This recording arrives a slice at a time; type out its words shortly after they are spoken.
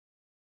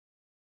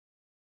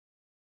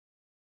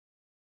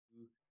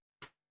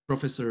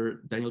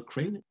Professor Daniel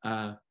Crane,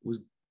 who's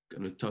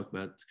going to talk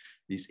about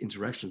these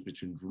interactions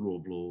between rule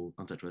of law,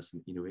 antitrust,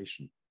 and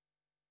innovation.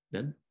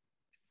 Dan?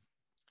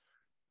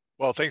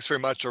 Well, thanks very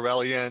much,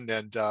 Aurélien,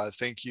 and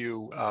thank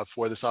you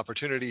for this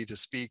opportunity to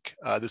speak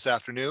this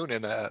afternoon.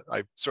 And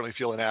I certainly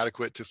feel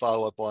inadequate to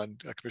follow up on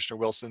Commissioner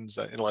Wilson's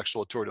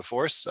intellectual tour de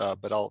force,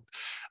 but I'll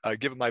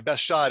give it my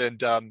best shot.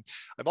 And I'm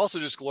also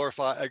just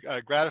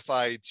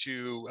gratified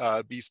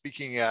to be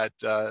speaking at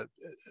the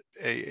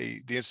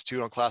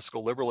Institute on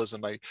Classical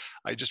Liberalism.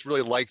 I just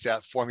really like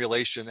that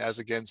formulation as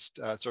against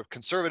sort of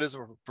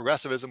conservatism or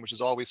progressivism, which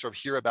is all we sort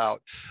of hear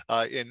about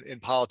in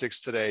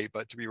politics today,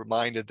 but to be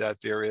reminded that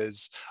there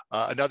is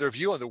another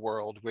view on the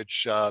world,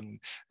 which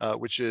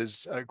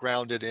is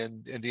grounded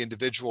in the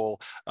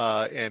individual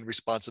and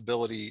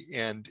responsibility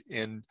and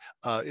in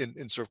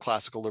sort of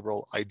classical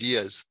liberal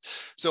ideas.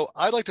 So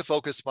I'd like to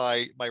focus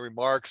my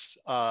remarks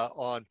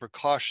on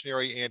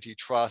precautionary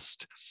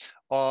antitrust,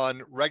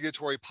 on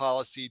regulatory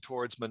policy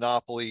towards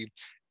monopoly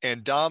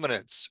and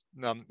dominance.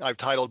 I've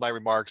titled my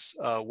remarks,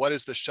 "What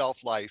is the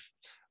shelf life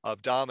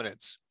of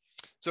dominance?"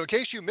 So in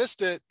case you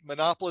missed it,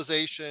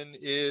 monopolization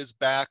is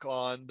back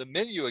on the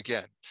menu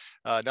again.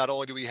 Not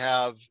only do we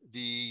have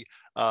the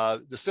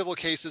civil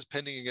cases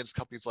pending against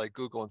companies like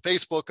Google and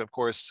Facebook, of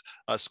course,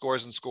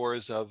 scores and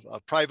scores of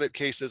private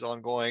cases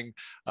ongoing.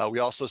 We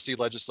also see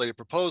legislative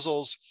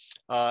proposals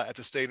at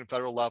the state and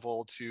federal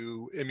level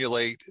to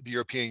emulate the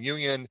European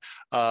Union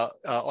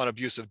on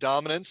abuse of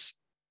dominance.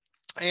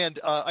 And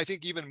I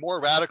think even more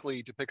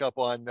radically, to pick up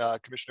on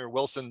Commissioner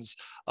Wilson's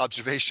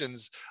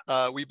observations,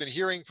 we've been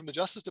hearing from the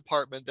Justice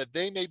Department that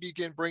they may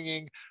begin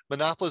bringing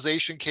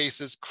monopolization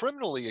cases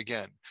criminally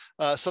again,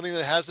 something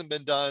that hasn't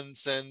been done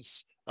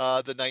since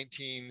the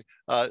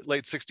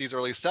late 60s,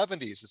 early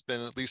 70s. It's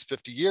been at least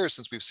 50 years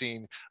since we've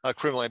seen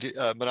criminal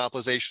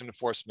monopolization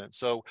enforcement.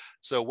 So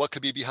what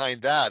could be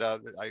behind that? I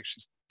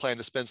actually plan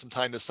to spend some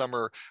time this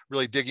summer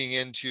really digging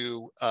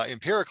into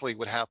empirically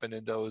what happened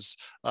in those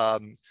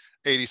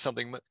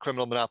 80-something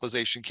criminal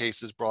monopolization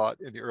cases brought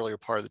in the earlier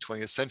part of the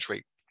 20th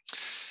century.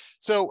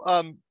 So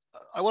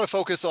I want to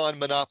focus on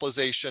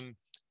monopolization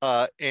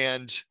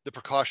and the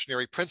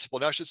precautionary principle.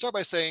 Now, I should start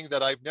by saying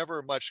that I've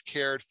never much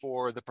cared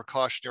for the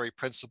precautionary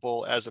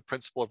principle as a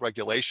principle of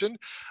regulation.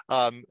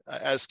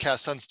 As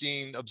Cass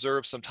Sunstein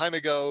observed some time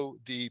ago,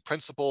 the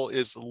principle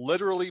is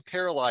literally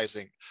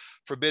paralyzing,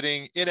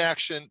 forbidding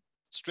inaction,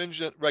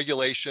 stringent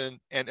regulation,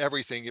 and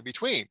everything in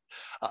between.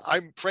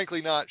 I'm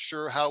frankly not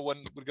sure how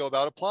one would go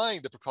about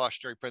applying the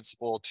precautionary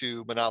principle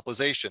to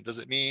monopolization. Does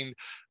it mean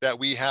that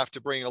we have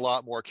to bring a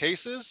lot more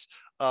cases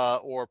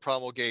or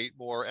promulgate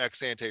more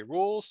ex-ante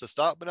rules to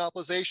stop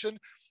monopolization?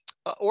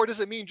 Or does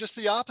it mean just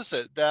the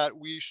opposite, that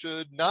we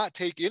should not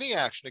take any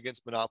action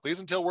against monopolies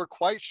until we're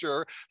quite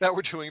sure that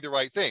we're doing the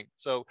right thing?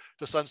 So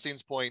to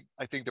Sunstein's point,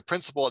 I think the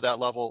principle at that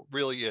level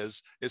really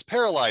is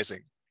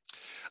paralyzing.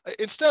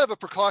 Instead of a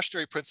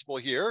precautionary principle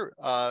here,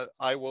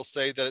 I will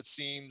say that it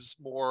seems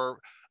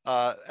more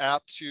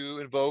apt to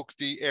invoke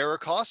the error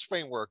cost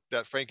framework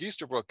that Frank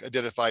Easterbrook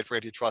identified for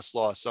antitrust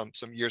law some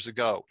years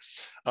ago.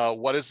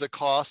 What is the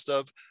cost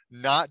of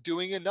not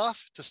doing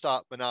enough to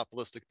stop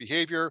monopolistic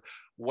behavior?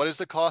 What is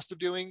the cost of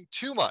doing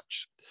too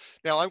much?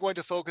 Now, I'm going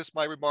to focus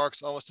my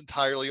remarks almost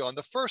entirely on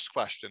the first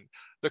question,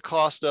 the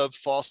cost of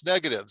false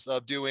negatives,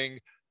 of doing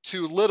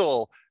too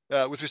little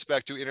with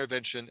respect to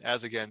intervention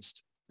as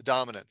against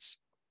dominance.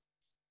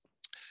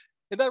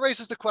 And that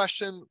raises the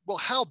question, well,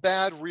 how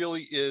bad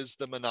really is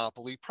the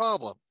monopoly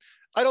problem?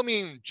 I don't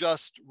mean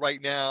just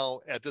right now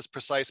at this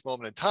precise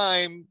moment in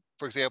time,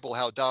 for example,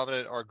 how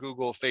dominant are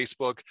Google,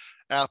 Facebook,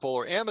 Apple,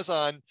 or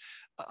Amazon.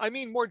 I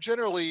mean more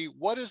generally,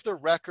 what is the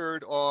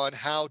record on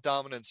how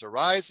dominance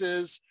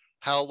arises,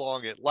 how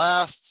long it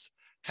lasts,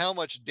 how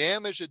much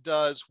damage it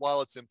does while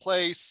it's in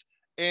place,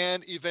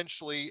 and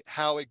eventually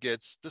how it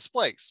gets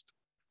displaced?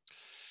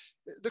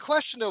 The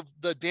question of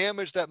the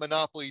damage that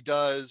monopoly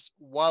does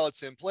while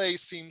it's in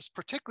place seems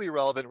particularly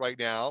relevant right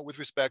now with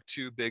respect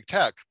to big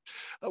tech.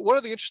 One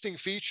of the interesting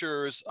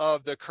features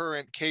of the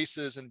current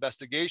cases,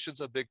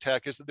 investigations of big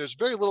tech is that there's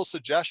very little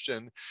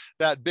suggestion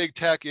that big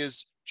tech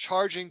is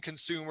charging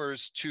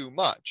consumers too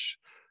much.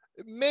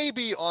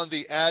 Maybe on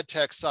the ad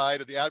tech side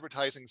or the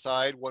advertising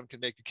side, one can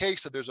make a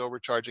case that there's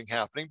overcharging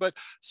happening, but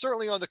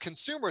certainly on the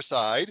consumer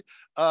side,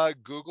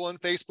 Google and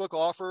Facebook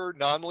offer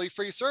nominally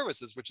free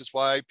services, which is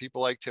why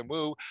people like Tim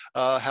Wu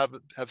have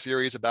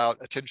theories about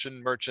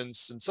attention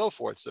merchants and so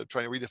forth. So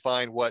trying to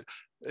redefine what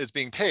is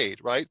being paid,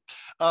 right?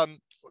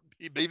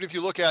 Even if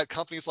you look at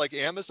companies like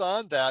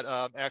Amazon that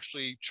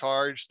actually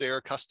charge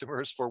their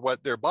customers for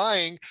what they're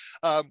buying,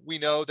 we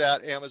know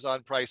that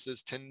Amazon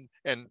prices tend,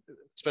 and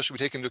especially we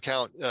take into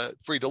account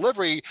free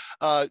delivery,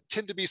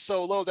 tend to be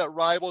so low that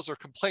rivals are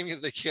complaining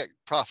that they can't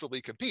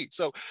profitably compete.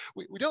 So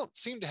we don't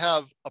seem to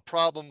have a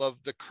problem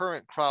of the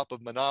current crop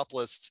of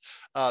monopolists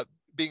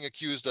being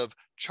accused of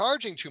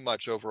charging too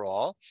much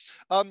overall.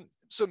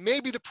 So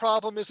maybe the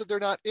problem is that they're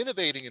not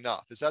innovating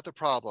enough. Is that the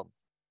problem?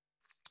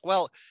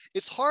 Well,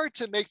 it's hard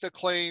to make the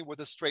claim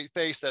with a straight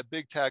face that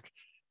big tech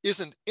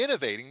isn't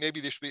innovating. Maybe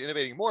they should be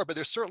innovating more, but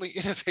they're certainly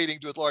innovating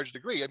to a large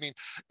degree. I mean,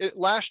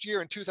 last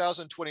year in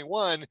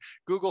 2021,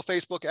 Google,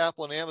 Facebook,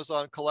 Apple, and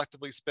Amazon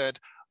collectively spent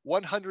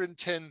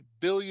 $110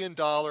 billion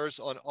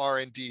on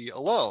R&D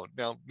alone.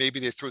 Now, maybe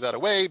they threw that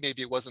away.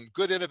 Maybe it wasn't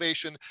good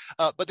innovation,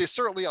 but they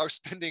certainly are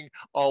spending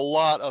a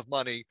lot of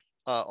money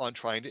on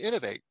trying to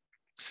innovate.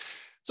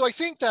 So I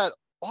think that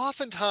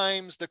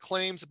oftentimes the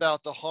claims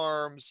about the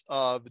harms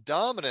of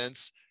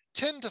dominance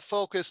tend to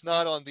focus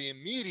not on the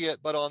immediate,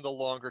 but on the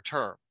longer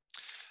term.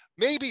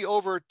 Maybe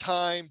over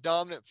time,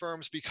 dominant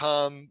firms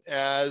become,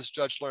 as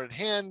Judge Learned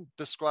Hand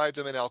described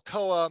them in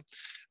Alcoa,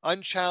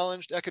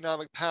 unchallenged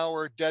economic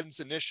power deadens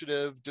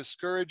initiative,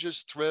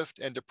 discourages thrift,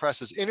 and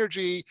depresses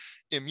energy.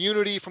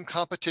 Immunity from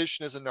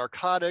competition is a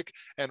narcotic,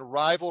 and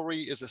rivalry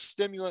is a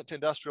stimulant to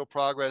industrial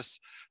progress.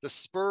 The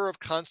spur of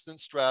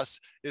constant stress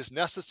is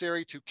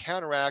necessary to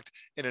counteract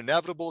an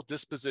inevitable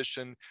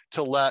disposition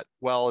to let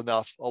well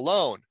enough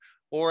alone.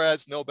 Or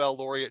as Nobel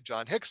laureate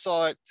John Hicks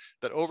saw it,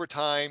 that over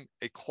time,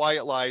 a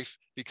quiet life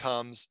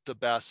becomes the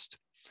best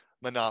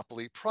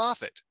monopoly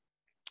profit.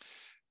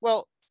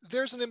 Well,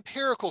 there's an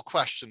empirical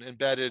question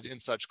embedded in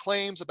such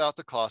claims about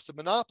the cost of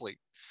monopoly.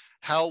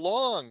 How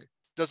long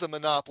does a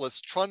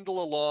monopolist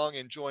trundle along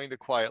enjoying the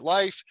quiet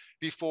life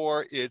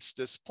before it's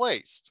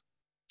displaced?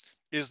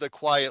 Is the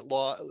quiet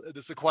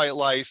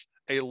life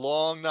a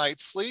long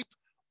night's sleep,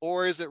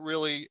 or is it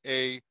really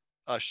a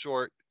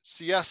short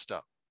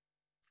siesta?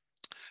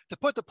 To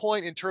put the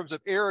point in terms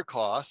of error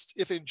costs,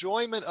 if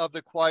enjoyment of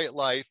the quiet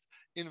life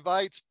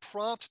invites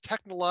prompt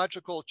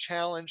technological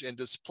challenge and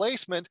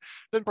displacement,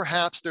 then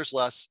perhaps there's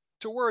less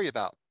to worry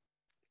about.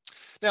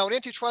 Now, in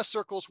antitrust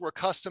circles, we're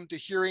accustomed to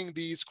hearing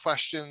these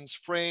questions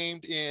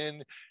framed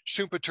in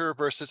Schumpeter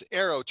versus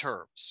Arrow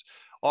terms.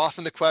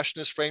 Often the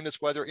question is framed as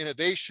whether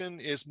innovation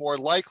is more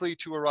likely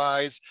to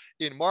arise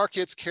in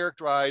markets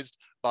characterized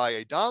by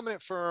a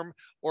dominant firm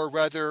or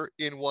rather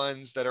in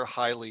ones that are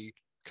highly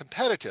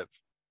competitive.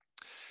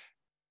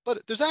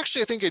 But there's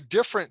actually, I think, a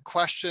different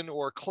question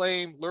or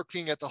claim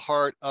lurking at the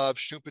heart of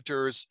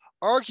Schumpeter's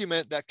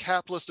argument that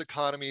capitalist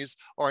economies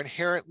are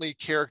inherently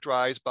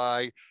characterized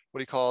by what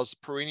he calls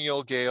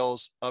perennial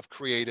gales of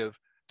creative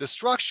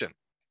destruction.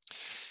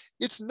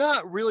 It's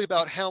not really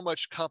about how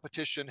much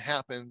competition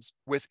happens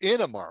within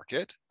a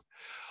market,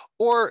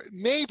 or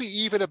maybe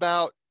even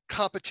about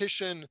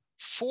competition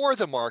for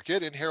the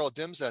market in Harold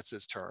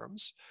Dimsetz's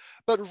terms,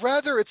 but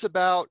rather it's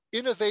about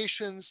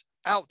innovations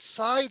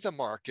outside the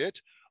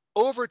market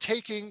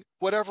overtaking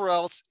whatever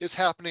else is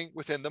happening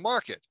within the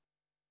market.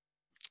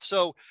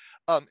 So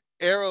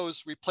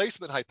Arrow's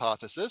replacement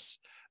hypothesis,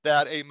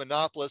 that a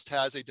monopolist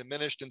has a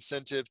diminished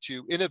incentive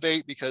to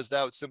innovate because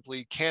that would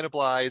simply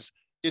cannibalize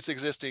its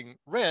existing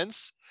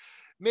rents,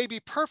 may be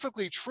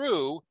perfectly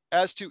true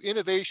as to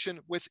innovation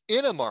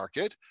within a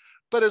market,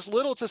 but has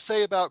little to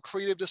say about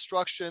creative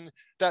destruction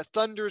that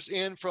thunders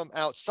in from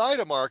outside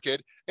a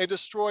market and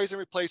destroys and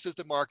replaces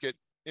the market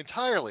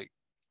entirely.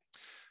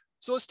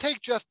 So let's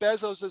take Jeff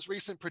Bezos'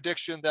 recent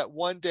prediction that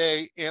one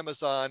day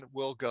Amazon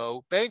will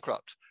go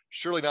bankrupt.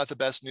 Surely not the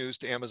best news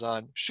to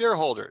Amazon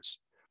shareholders,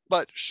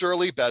 but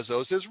surely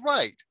Bezos is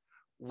right.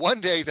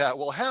 One day that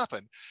will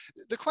happen.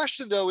 The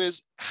question, though,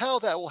 is how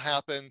that will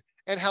happen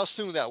and how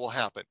soon that will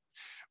happen.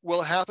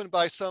 Will it happen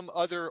by some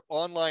other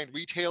online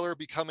retailer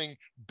becoming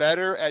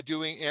better at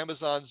doing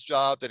Amazon's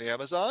job than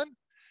Amazon?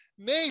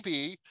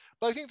 Maybe,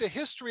 but I think the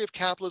history of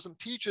capitalism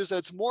teaches that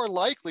it's more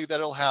likely that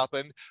it'll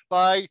happen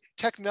by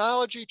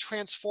technology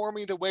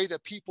transforming the way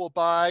that people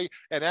buy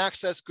and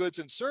access goods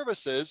and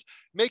services,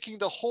 making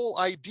the whole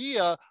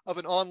idea of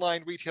an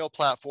online retail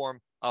platform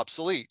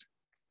obsolete.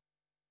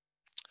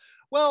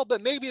 Well,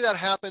 but maybe that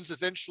happens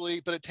eventually,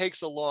 but it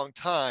takes a long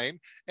time,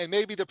 and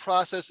maybe the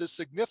process is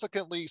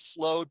significantly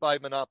slowed by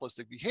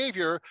monopolistic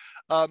behavior.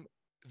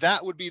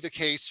 That would be the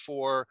case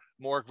for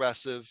more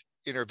aggressive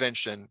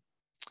intervention.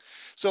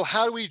 So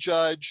how do we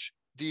judge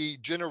the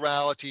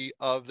generality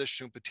of the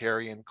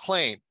Schumpeterian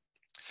claim?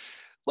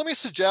 Let me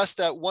suggest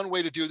that one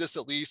way to do this,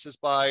 at least, is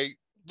by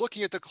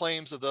looking at the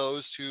claims of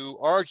those who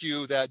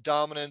argue that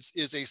dominance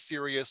is a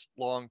serious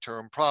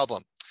long-term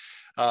problem.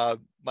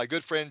 My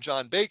good friend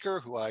John Baker,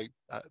 who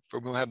for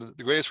whom I have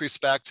the greatest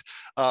respect,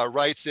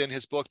 writes in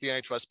his book, The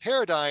Antitrust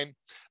Paradigm,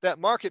 that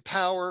market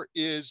power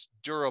is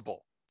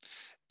durable.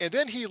 And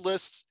then he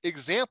lists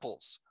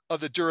examples of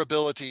the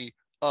durability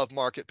of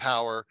market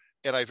power.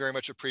 And I very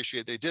much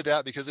appreciate they did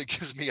that because it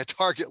gives me a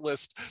target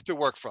list to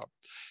work from.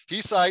 He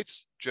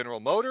cites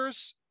General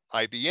Motors,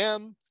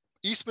 IBM,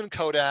 Eastman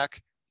Kodak,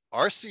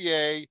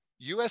 RCA,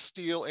 US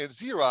Steel, and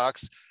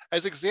Xerox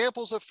as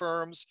examples of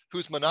firms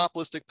whose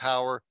monopolistic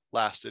power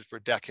lasted for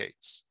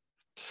decades.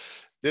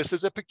 This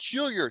is a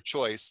peculiar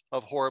choice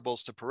of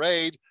horribles to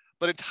parade,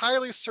 but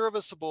entirely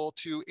serviceable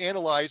to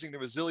analyzing the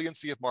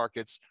resiliency of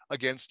markets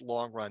against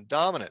long-run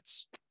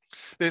dominance.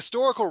 The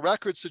historical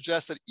record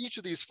suggests that each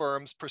of these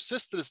firms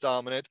persisted as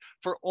dominant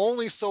for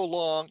only so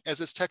long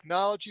as its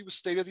technology was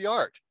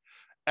state-of-the-art,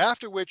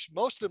 after which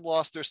most of them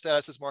lost their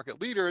status as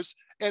market leaders,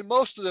 and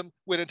most of them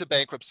went into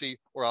bankruptcy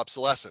or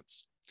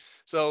obsolescence.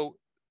 So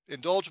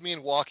indulge me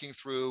in walking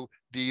through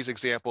these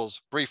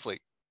examples briefly.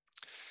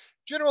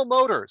 General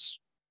Motors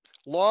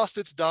lost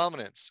its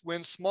dominance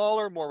when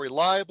smaller, more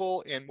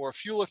reliable, and more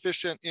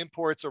fuel-efficient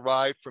imports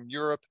arrived from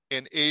Europe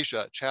and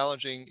Asia,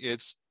 challenging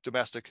its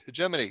domestic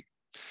hegemony.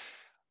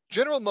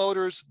 General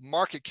Motors'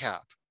 market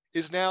cap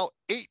is now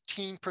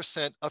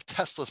 18% of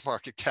Tesla's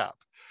market cap.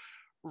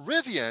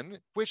 Rivian,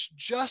 which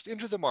just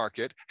entered the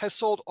market, has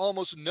sold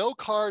almost no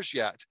cars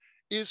yet,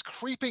 is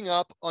creeping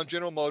up on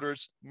General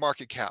Motors'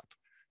 market cap.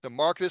 The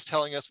market is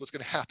telling us what's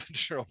going to happen to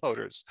General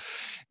Motors.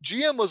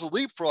 GM was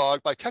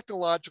leapfrogged by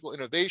technological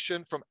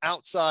innovation from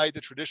outside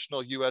the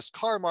traditional US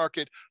car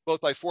market,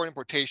 both by foreign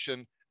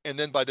importation and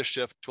then by the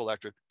shift to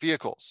electric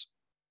vehicles.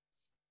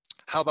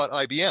 How about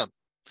IBM?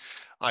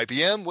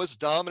 IBM was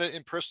dominant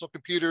in personal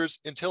computers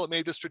until it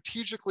made the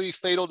strategically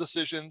fatal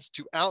decisions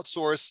to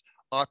outsource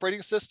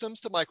operating systems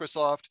to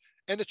Microsoft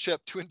and the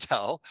chip to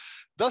Intel,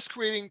 thus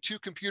creating two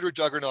computer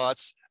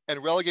juggernauts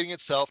and relegating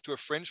itself to a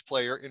fringe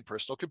player in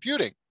personal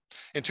computing.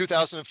 In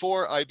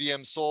 2004,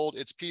 IBM sold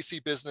its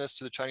PC business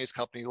to the Chinese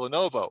company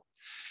Lenovo.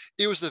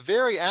 It was the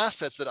very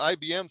assets that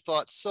IBM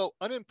thought so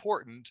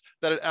unimportant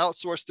that it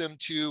outsourced them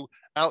to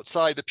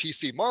outside the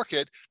PC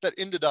market that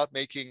ended up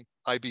making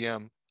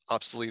IBM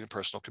obsolete in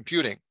personal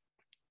computing.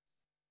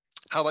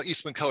 How about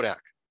Eastman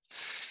Kodak?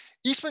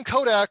 Eastman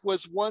Kodak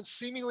was once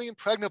seemingly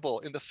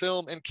impregnable in the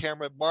film and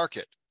camera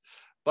market,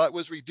 but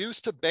was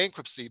reduced to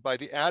bankruptcy by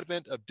the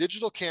advent of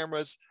digital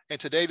cameras, and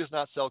today does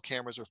not sell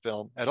cameras or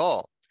film at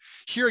all.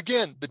 Here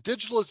again, the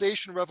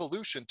digitalization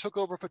revolution took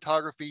over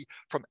photography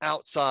from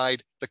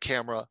outside the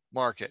camera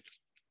market.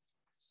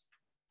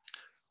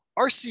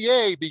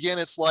 RCA began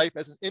its life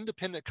as an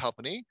independent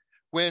company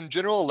when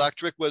General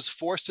Electric was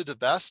forced to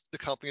divest the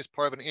company as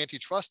part of an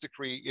antitrust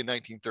decree in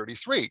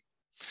 1933.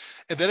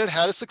 And then it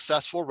had a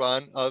successful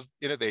run of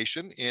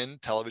innovation in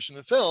television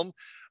and film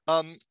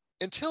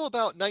until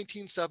about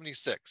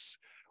 1976,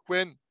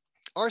 when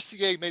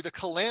RCA made the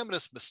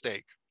calamitous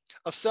mistake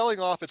of selling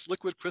off its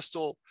liquid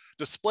crystal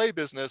display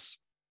business,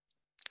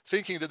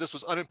 thinking that this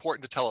was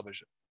unimportant to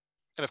television.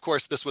 And of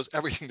course, this was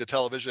everything to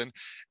television.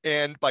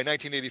 And by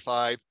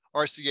 1985,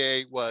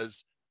 RCA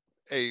was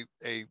a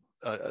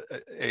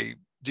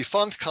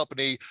defunct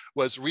company,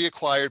 was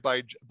reacquired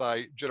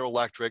by General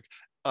Electric,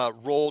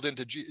 rolled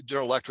into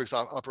General Electric's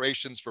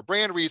operations for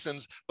brand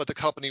reasons, but the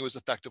company was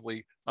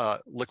effectively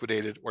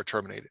liquidated or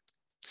terminated.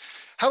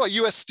 How about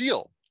US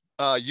Steel?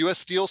 US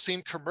Steel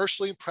seemed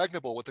commercially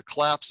impregnable with the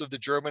collapse of the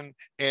German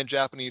and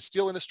Japanese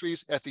steel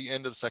industries at the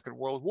end of the Second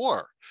World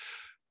War.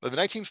 By the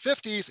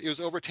 1950s, it was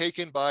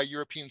overtaken by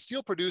European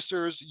steel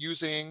producers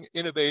using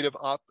innovative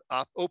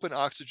open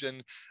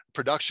oxygen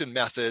production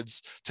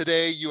methods.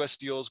 Today, US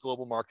Steel's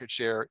global market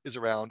share is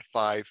around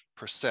 5%.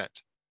 And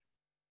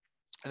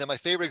then my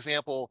favorite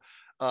example,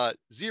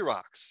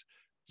 Xerox.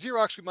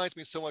 Xerox reminds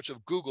me so much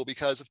of Google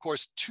because, of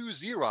course, to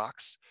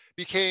Xerox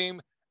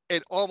became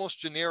an almost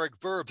generic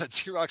verb that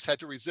Xerox had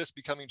to resist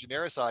becoming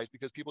genericized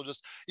because people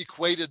just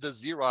equated the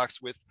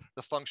Xerox with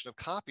the function of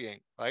copying,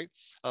 right?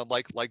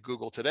 Like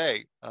Google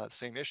today,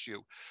 same issue.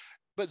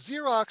 But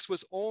Xerox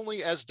was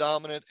only as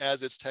dominant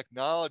as its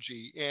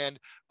technology. And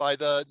by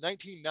the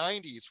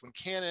 1990s, when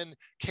Canon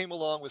came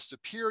along with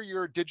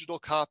superior digital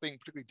copying,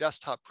 particularly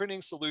desktop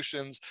printing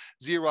solutions,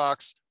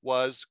 Xerox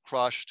was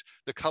crushed.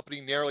 The company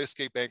narrowly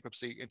escaped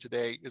bankruptcy and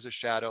today is a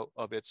shadow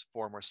of its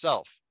former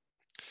self.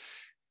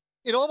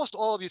 In almost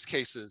all of these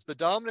cases, the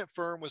dominant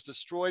firm was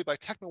destroyed by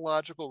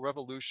technological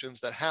revolutions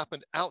that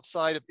happened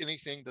outside of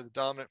anything that the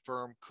dominant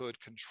firm could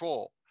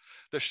control.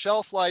 The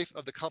shelf life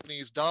of the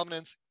company's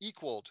dominance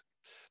equaled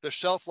the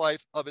shelf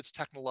life of its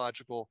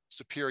technological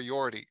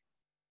superiority.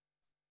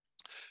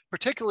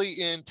 Particularly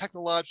in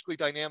technologically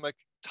dynamic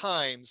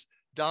times,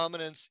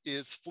 dominance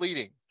is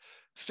fleeting.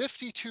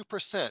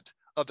 52%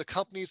 of the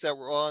companies that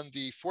were on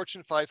the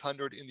Fortune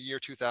 500 in the year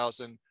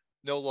 2000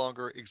 no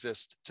longer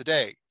exist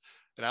today.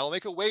 And I will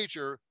make a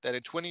wager that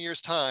in 20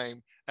 years'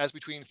 time, as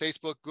between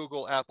Facebook,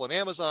 Google, Apple, and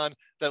Amazon,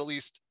 that at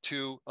least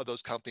 2 of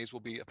those companies will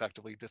be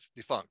effectively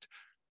defunct.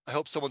 I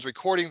hope someone's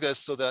recording this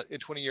so that in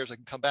 20 years I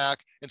can come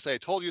back and say, I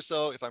told you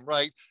so if I'm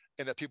right,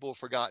 and that people have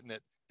forgotten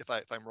it if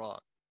I'm wrong.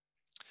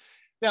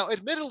 Now,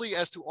 admittedly,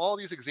 as to all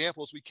these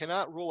examples, we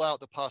cannot rule out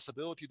the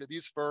possibility that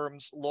these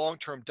firms'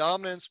 long-term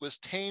dominance was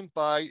tamed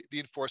by the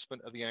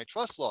enforcement of the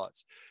antitrust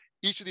laws.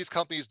 Each of these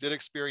companies did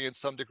experience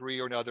some degree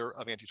or another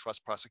of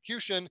antitrust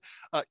prosecution,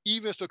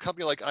 even as to a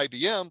company like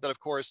IBM that, of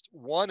course,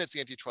 won its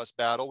antitrust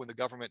battle when the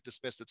government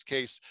dismissed its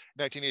case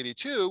in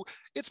 1982.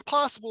 It's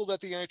possible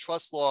that the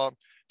antitrust law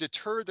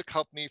deterred the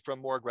company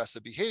from more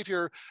aggressive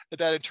behavior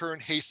that in turn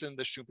hastened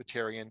the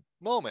Schumpeterian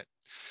moment.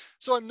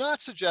 So I'm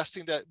not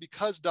suggesting that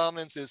because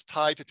dominance is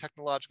tied to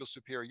technological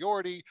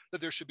superiority, that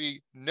there should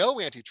be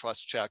no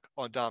antitrust check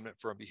on dominant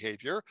firm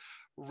behavior.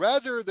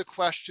 Rather, the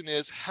question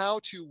is how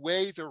to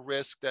weigh the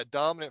risk that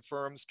dominant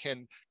firms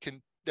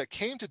that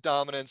came to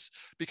dominance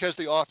because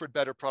they offered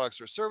better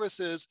products or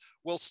services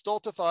will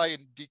stultify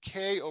and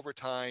decay over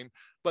time,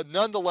 but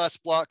nonetheless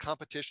block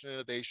competition and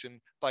innovation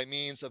by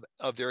means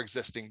of their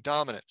existing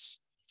dominance.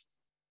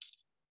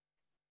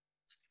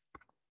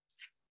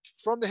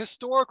 From the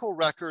historical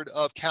record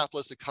of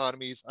capitalist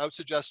economies, I would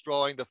suggest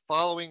drawing the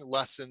following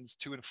lessons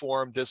to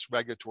inform this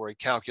regulatory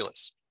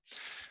calculus.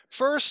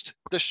 First,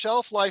 the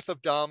shelf life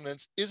of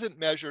dominance isn't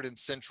measured in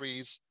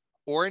centuries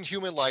or in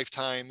human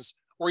lifetimes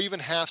or even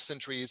half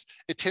centuries.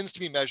 It tends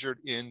to be measured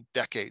in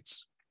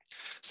decades.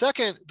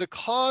 Second, the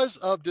cause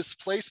of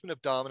displacement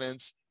of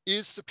dominance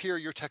is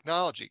superior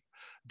technology.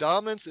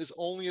 Dominance is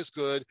only as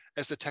good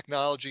as the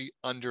technology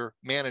under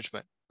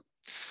management.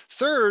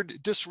 Third,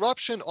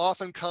 disruption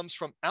often comes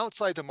from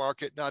outside the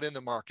market, not in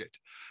the market.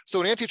 So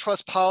an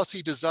antitrust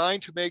policy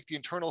designed to make the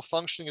internal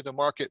functioning of the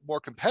market more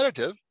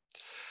competitive,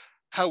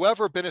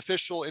 however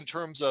beneficial in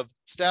terms of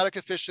static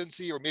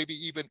efficiency or maybe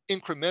even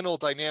incremental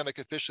dynamic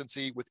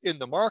efficiency within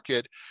the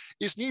market,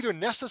 is neither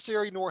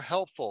necessary nor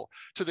helpful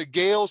to the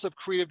gales of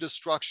creative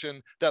destruction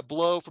that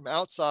blow from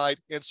outside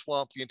and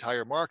swamp the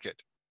entire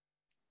market.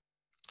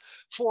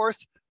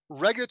 Fourth,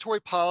 regulatory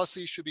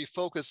policy should be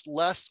focused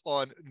less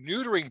on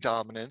neutering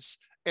dominance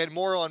and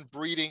more on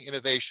breeding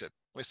innovation.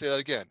 Let me say that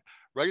again.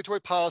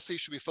 Regulatory policy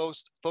should be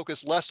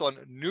focused less on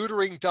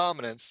neutering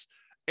dominance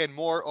and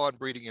more on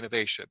breeding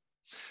innovation.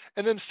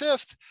 And then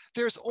fifth,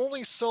 there's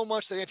only so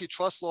much that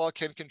antitrust law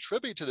can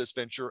contribute to this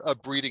venture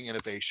of breeding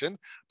innovation,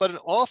 but an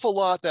awful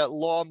lot that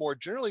law more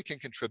generally can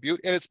contribute,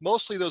 and it's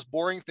mostly those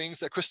boring things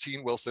that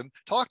Christine Wilson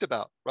talked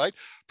about, right?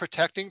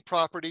 Protecting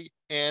property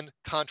and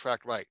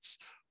contract rights,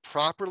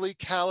 properly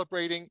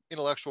calibrating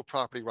intellectual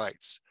property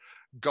rights,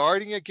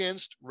 guarding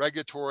against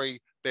regulatory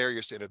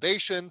barriers to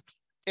innovation,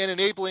 and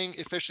enabling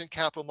efficient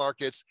capital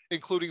markets,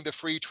 including the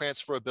free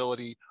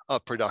transferability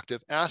of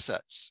productive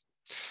assets.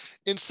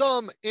 In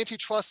sum,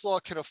 antitrust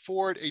law can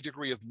afford a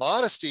degree of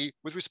modesty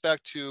with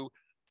respect to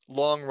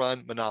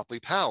long-run monopoly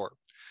power.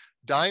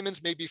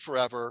 Diamonds may be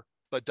forever,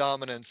 but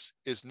dominance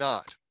is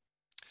not.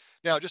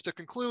 Now, just to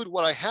conclude,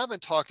 what I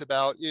haven't talked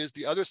about is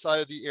the other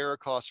side of the error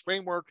cost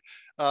framework,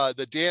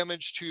 the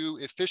damage to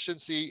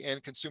efficiency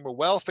and consumer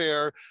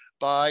welfare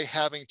by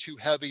having too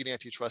heavy an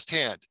antitrust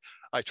hand.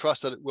 I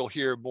trust that we'll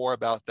hear more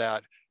about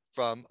that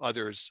from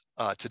others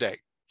today.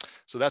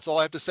 So that's all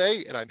I have to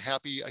say, and I'm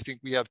happy. I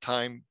think we have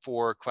time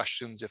for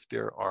questions if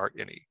there are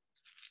any.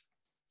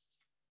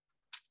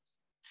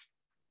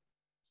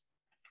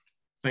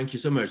 Thank you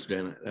so much,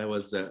 Dan. That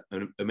was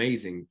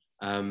amazing.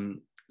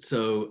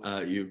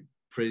 You're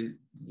pretty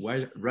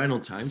right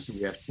on time. So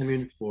we have 10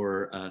 minutes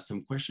for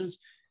some questions.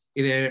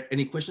 Are there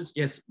any questions?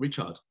 Yes,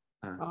 Richard.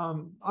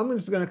 I'm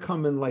just going to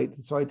come in late,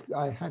 so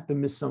I had to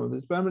miss some of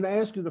this, but I'm going to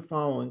ask you the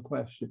following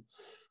question.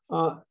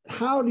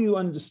 How do you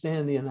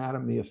understand the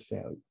anatomy of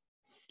failure?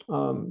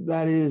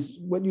 That is,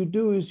 what you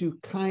do is you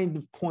kind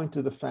of point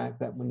to the fact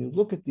that when you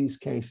look at these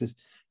cases,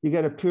 you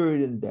get a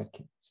period in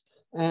decades.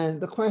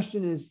 And the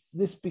question is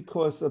this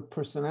because of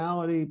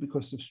personality,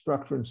 because of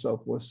structure and so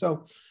forth.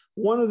 So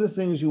one of the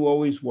things you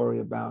always worry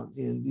about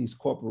in these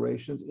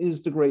corporations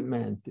is the great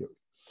man theory.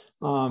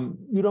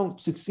 You don't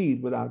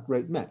succeed without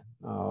great men.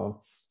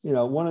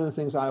 One of the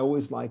things I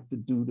always like to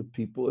do to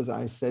people is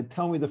I said,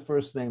 tell me the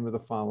first name of the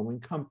following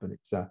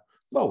companies.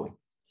 Boeing.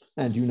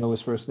 And you know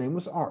his first name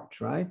was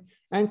Arch, right?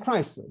 And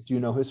Chrysler, do you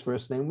know his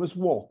first name was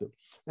Walter?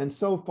 And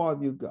so far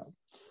you go.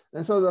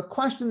 And so the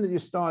question that you're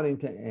starting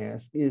to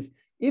ask is,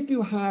 if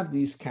you have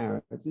these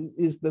characters,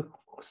 is the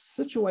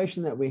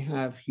situation that we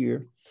have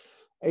here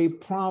a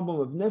problem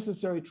of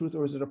necessary truth,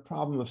 or is it a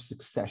problem of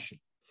succession?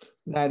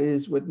 That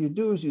is, what you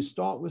do is you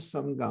start with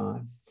some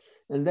guy,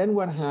 and then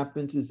what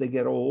happens is they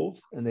get old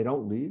and they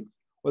don't leave,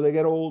 or they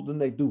get old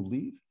and they do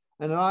leave.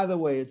 And in either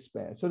way, it's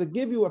bad. So to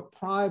give you a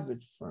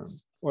private firm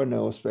or an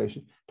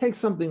illustration, take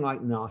something like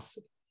NASA,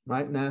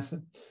 right?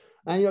 NASA.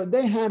 And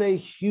they had a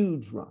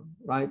huge run,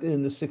 right,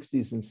 in the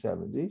 60s and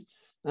 70s.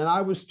 And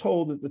I was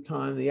told at the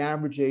time the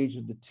average age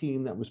of the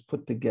team that was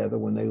put together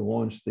when they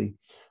launched the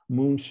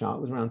moonshot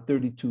was around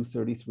 32,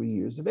 33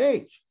 years of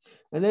age.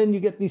 And then you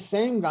get these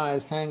same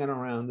guys hanging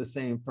around the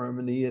same firm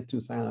in the year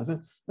 2000,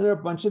 and they're a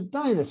bunch of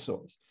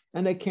dinosaurs,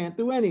 and they can't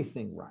do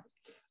anything right.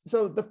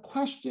 So the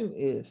question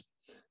is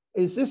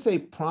this a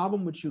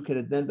problem which you could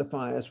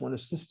identify as one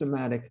of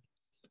systematic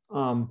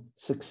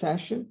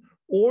succession?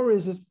 Or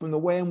is it from the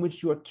way in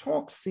which your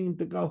talks seem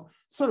to go,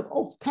 sort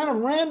of, kind of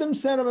random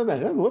set of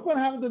events? Look what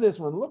happened to this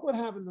one. Look what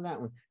happened to that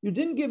one. You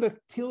didn't give a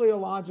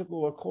teleological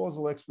or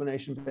causal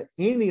explanation for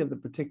any of the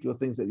particular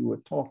things that you were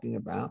talking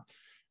about.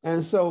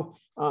 And so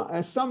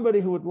as somebody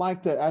who would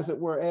like to, as it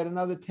were, add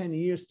another 10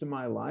 years to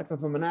my life,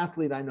 if I'm an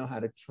athlete, I know how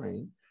to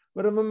train.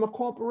 But if I'm a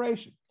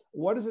corporation,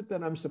 what is it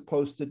that I'm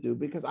supposed to do?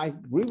 Because I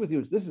agree with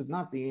you, this is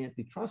not the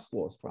antitrust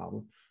laws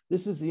problem.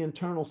 This is the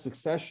internal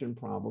succession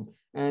problem.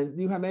 And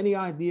do you have any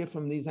idea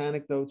from these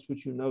anecdotes,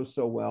 which you know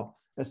so well,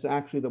 as to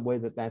actually the way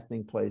that that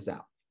thing plays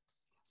out?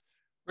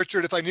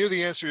 Richard, if I knew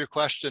the answer to your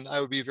question, I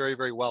would be very,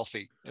 very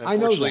wealthy. And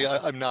unfortunately,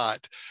 I'm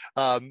not.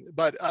 I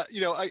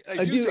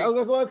do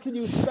think... Well, can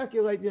you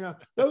speculate,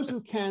 those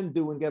who can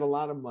do and get a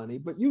lot of money,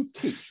 but you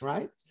teach,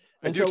 right?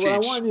 And I do so teach. What I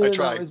want you to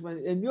try. know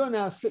is and you're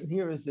now sitting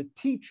here as a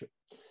teacher,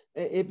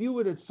 if you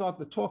were to start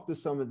to talk to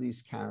some of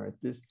these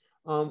characters,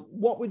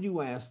 what would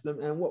you ask them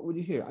and what would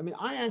you hear? I mean,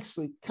 I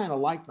actually kind of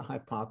like the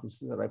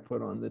hypothesis that I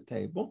put on the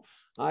table.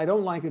 I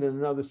don't like it in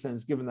another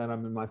sense, given that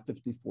I'm in my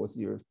 54th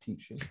year of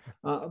teaching.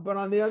 But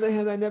on the other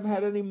hand, I never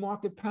had any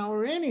market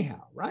power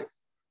anyhow, right?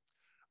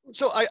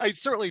 So I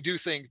certainly do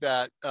think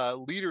that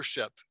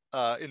leadership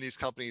in these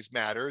companies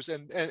matters,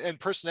 and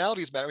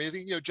personalities matter. I mean, I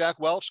think, Jack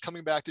Welch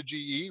coming back to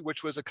GE,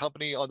 which was a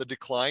company on the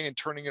decline, and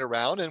turning it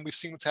around, and we've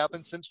seen what's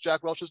happened since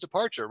Jack Welch's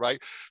departure, right?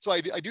 So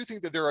I do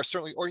think that there are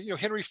certainly, or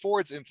Henry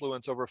Ford's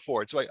influence over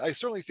Ford. So I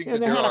certainly think that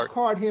they there had are. to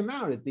card him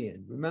out at the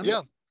end, remember?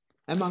 Yeah.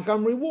 And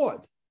Montgomery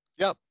Ward.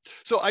 Yeah.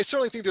 So I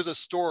certainly think there's a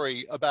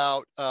story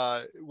about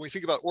when we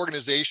think about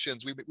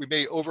organizations, we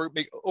may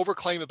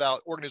overclaim about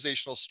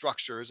organizational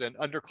structures and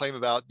underclaim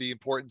about the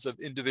importance of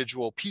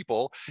individual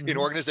people in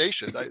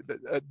organizations.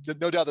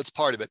 No doubt that's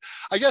part of it.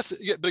 I guess,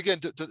 but again,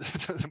 to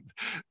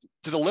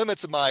the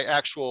limits of my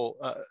actual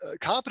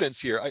competence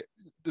here,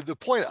 the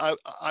point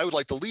I would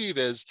like to leave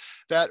is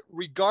that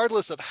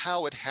regardless of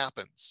how it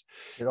happens,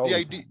 the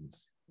idea,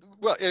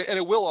 well, and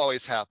it will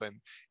always happen,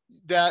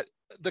 that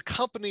the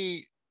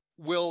company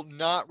will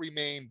not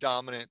remain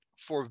dominant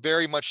for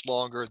very much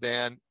longer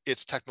than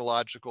its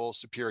technological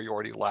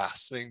superiority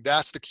lasts. I mean,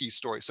 that's the key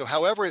story. So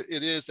however it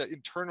is that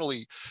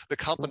internally the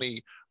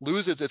company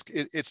loses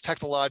its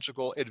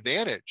technological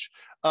advantage,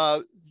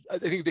 I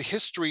think the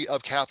history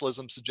of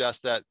capitalism suggests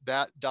that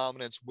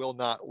dominance will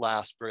not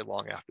last very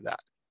long after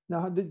that.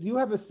 Now, do you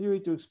have a theory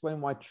to explain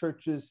why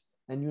churches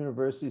and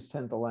universities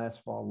tend to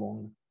last far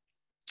longer?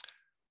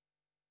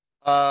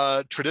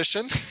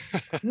 Tradition?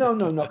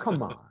 No,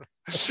 come on.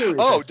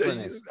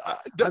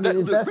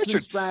 Investment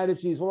Richard,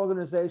 strategies,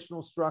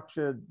 organizational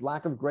structure,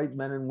 lack of great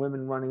men and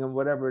women running them,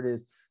 whatever it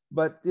is.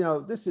 But,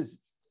 this is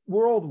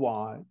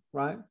worldwide,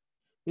 right?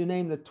 You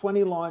name the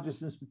 20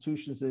 largest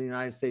institutions in the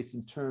United States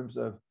in terms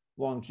of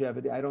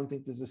longevity. I don't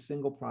think there's a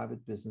single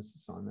private business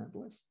that's on that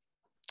list.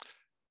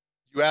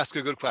 You ask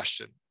a good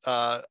question.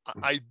 I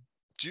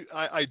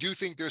do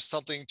think there's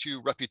something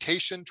to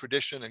reputation,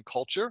 tradition, and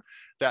culture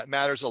that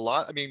matters a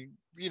lot. I mean,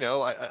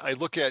 I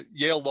look at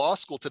Yale Law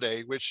School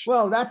today, which,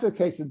 well, that's a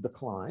case of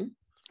decline.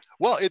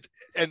 Well,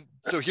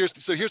 so here's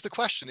the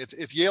question: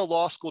 if Yale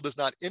Law School does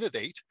not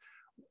innovate,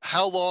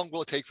 how long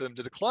will it take for them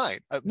to decline?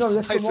 No,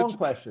 that's the wrong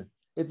question.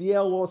 If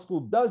Yale Law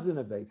School does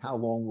innovate, how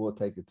long will it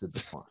take it to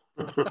decline?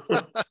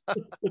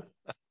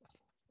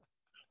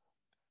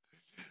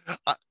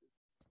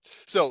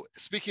 So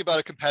speaking about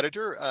a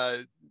competitor,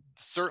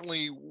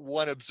 certainly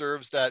one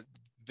observes that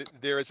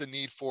there is a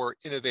need for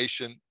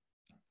innovation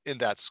in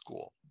that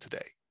school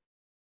today.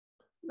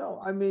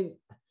 No, I mean,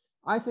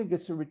 I think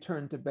it's a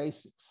return to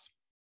basics.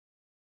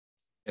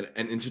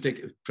 And to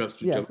take perhaps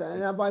to yes, jump.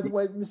 and now, by the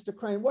way, Mr.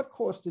 Crane, what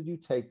course did you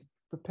take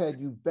prepared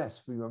you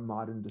best for your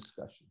modern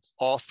discussions?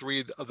 All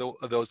three of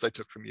those I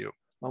took from you.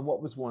 And what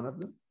was one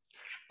of them?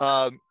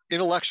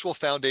 Intellectual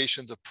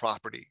foundations of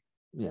property.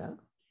 Yeah,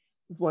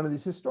 it's one of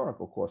these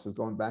historical courses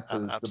going back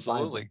to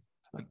absolutely.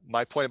 The Bible.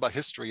 My point about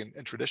history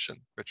and tradition,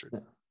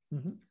 Richard. Yeah.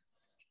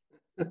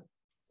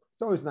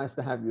 It's always nice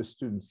to have your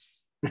students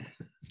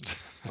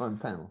on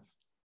panel.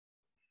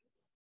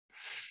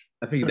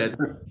 I think that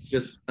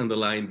just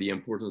underline the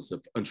importance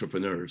of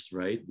entrepreneurs,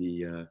 right?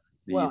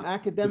 Well,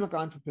 academic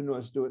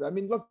entrepreneurs do it. I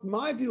mean, look,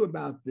 my view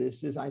about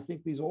this is I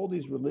think all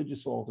these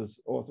religious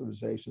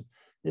authorizations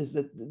is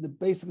that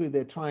basically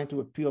they're trying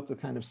to appeal to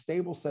kind of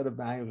stable set of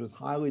values with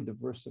highly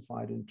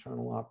diversified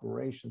internal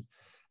operations.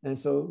 And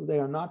so they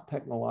are not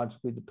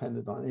technologically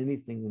dependent on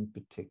anything in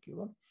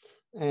particular.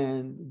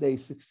 And they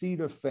succeed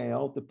or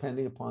fail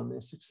depending upon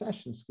their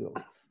succession skills.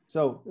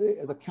 So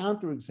the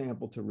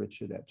counterexample to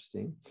Richard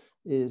Epstein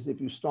is if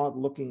you start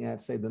looking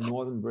at, say, the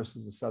Northern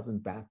versus the Southern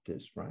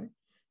Baptist, right?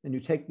 And you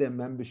take their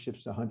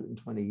memberships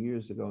 120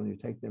 years ago and you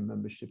take their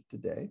membership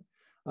today,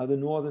 the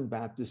Northern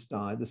Baptists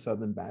died, the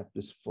Southern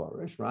Baptists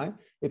flourished, right?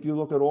 If you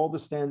look at all the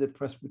standard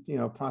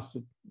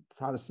Protestant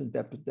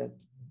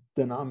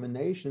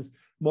denominations,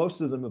 most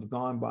of them have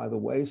gone by the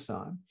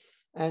wayside.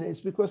 And it's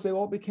because they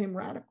all became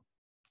radical.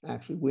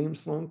 Actually, William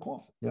Sloane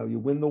Coffin, you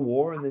win the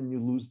war and then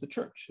you lose the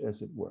church,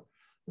 as it were.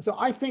 And so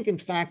I think, in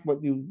fact,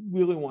 what you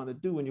really want to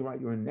do when you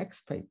write your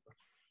next paper,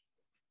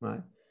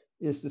 right,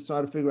 is to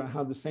try to figure out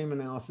how the same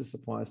analysis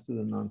applies to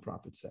the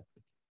nonprofit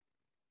sector.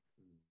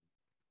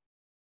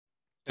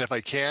 And if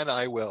I can,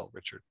 I will,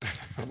 Richard.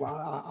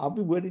 Well, I'll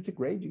be ready to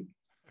grade you.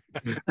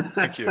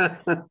 Thank you.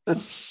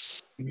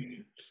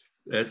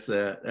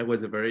 That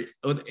was a very.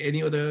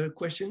 Any other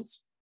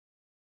questions?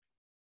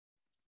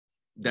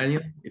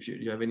 Daniel, if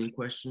you have any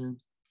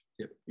questions,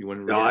 you want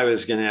to. No, I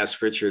was going to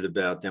ask Richard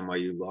about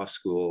NYU Law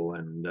School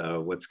and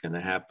what's going to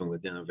happen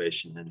with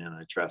innovation and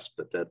antitrust,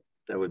 but that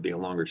would be a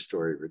longer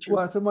story, Richard.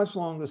 Well, it's a much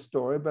longer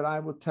story, but I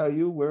will tell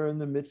you we're in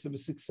the midst of a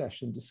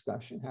succession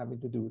discussion having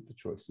to do with the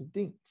choice of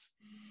deans,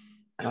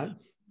 right?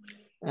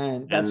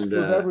 And that's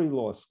true of every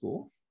law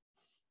school.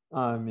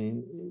 I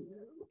mean,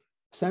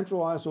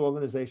 centralized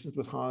organizations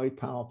with highly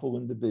powerful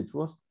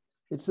individuals.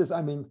 It's this,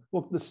 I mean,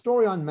 look, the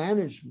story on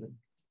management,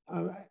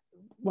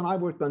 when I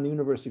worked on the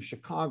University of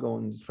Chicago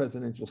and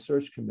presidential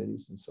search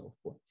committees and so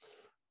forth,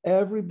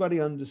 everybody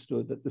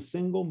understood that the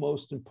single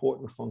most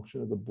important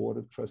function of the board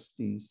of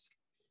trustees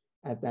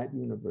at that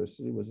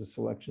university was the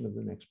selection of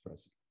the next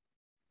president.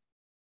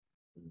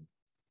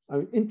 I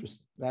mean,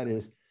 interesting. That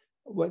is,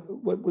 what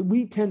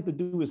we tend to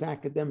do as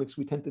academics,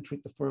 we tend to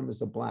treat the firm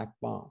as a black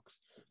box.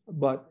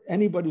 But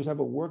anybody who's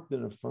ever worked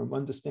in a firm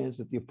understands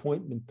that the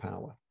appointment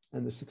power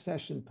and the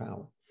succession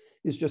power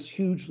is just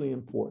hugely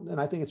important.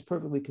 And I think it's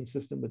perfectly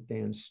consistent with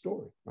Dan's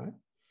story, right?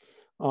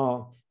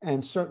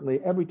 And certainly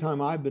every time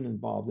I've been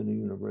involved in a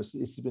university,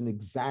 it's been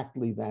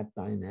exactly that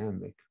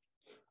dynamic,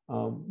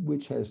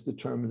 which has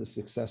determined the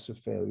success or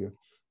failure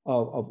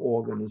of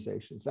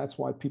organizations. That's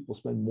why people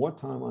spend more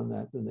time on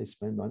that than they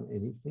spend on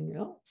anything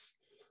else,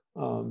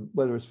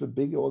 whether it's for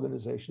big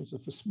organizations or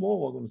for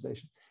small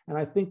organizations. And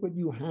I think what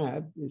you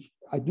have is,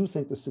 I do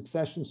think the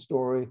succession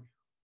story,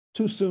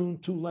 too soon,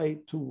 too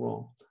late, too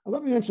wrong.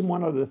 Let me mention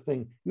one other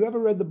thing. You ever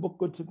read the book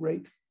Good to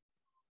Great?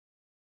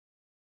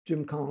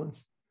 Jim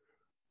Collins?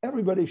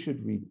 Everybody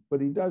should read it.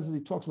 What he does is he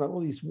talks about all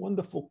these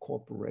wonderful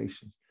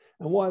corporations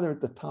and why they're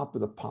at the top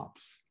of the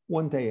pops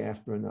one day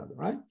after another,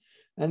 right?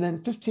 And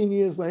then 15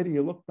 years later,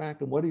 you look back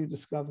and what do you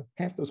discover?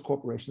 Half those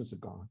corporations are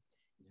gone.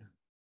 Yeah.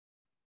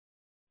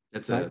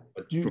 That's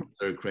what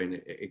Professor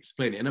Crane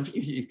explained. And I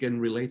think you can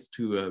relate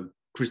to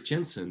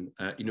Christiansen,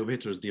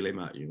 innovator's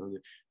dilemma, you know,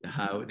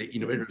 how the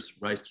innovators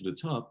rise to the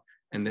top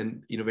and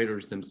then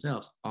innovators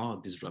themselves are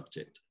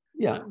disrupted.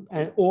 Yeah,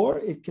 or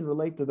it can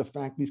relate to the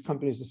fact these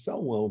companies are so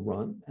well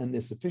run and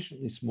they're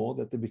sufficiently small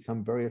that they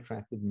become very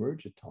attractive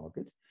merger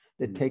targets.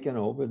 They're taken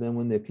over. Then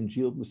when they're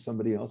congealed with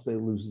somebody else, they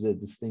lose their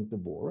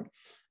distinctive aura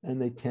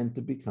and they tend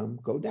to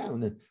go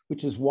down. And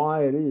which is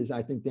why it is,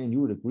 I think, Dan,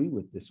 you would agree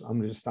with this. I'm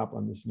going to just stop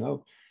on this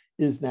note,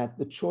 is that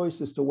the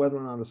choice as to whether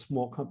or not a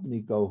small company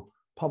go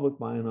public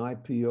by an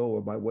IPO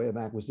or by way of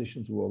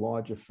acquisition through a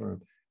larger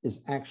firm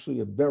is actually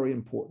a very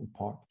important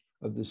part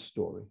of this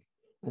story.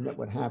 And that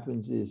what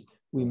happens is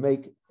we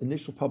make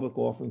initial public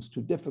offerings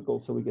too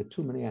difficult, so we get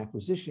too many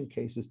acquisition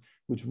cases,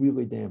 which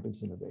really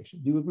dampens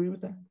innovation. Do you agree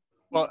with that?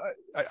 Well,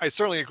 I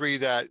certainly agree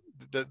that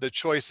the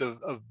choice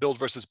of build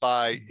versus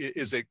buy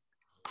is a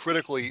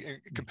critically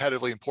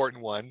competitively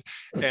important one.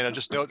 And I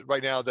just note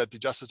right now that the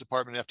Justice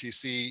Department and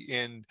FTC,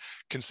 in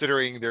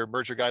considering their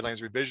merger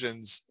guidelines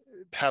revisions,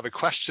 have a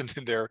question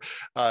in their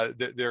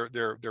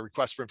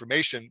request for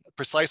information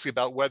precisely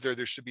about whether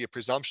there should be a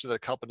presumption that a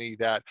company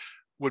that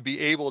would be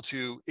able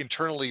to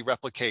internally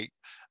replicate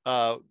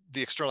the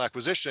external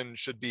acquisition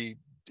should be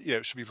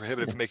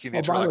prohibited from making the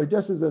internal. By the way,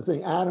 just as a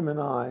thing, Adam and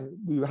I,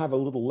 we have a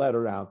little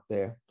letter out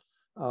there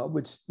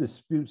which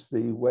disputes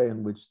the way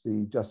in which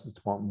the Justice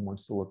Department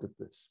wants to look at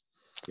this.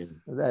 Yeah.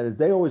 That is,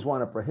 they always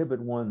want to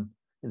prohibit one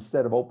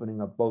instead of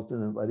opening up both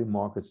and then letting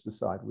markets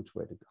decide which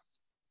way to go.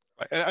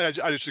 And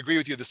I just agree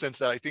with you in the sense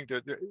that I think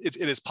it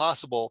is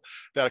possible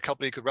that a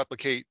company could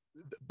replicate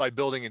by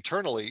building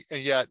internally and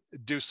yet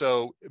do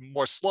so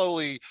more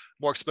slowly,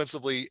 more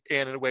expensively,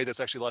 and in a way that's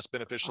actually less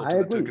beneficial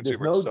to the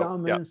consumer. There's no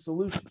dominant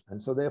solution.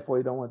 And so therefore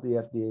you don't want the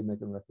FDA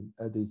making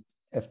the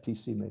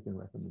FTC making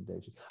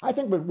recommendations. I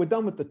think we're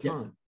done with the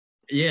time.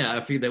 Yeah, I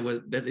think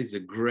that is a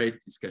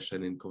great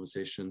discussion and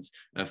conversations.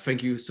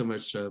 Thank you so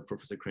much,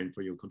 Professor Crane,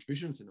 for your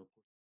contributions. And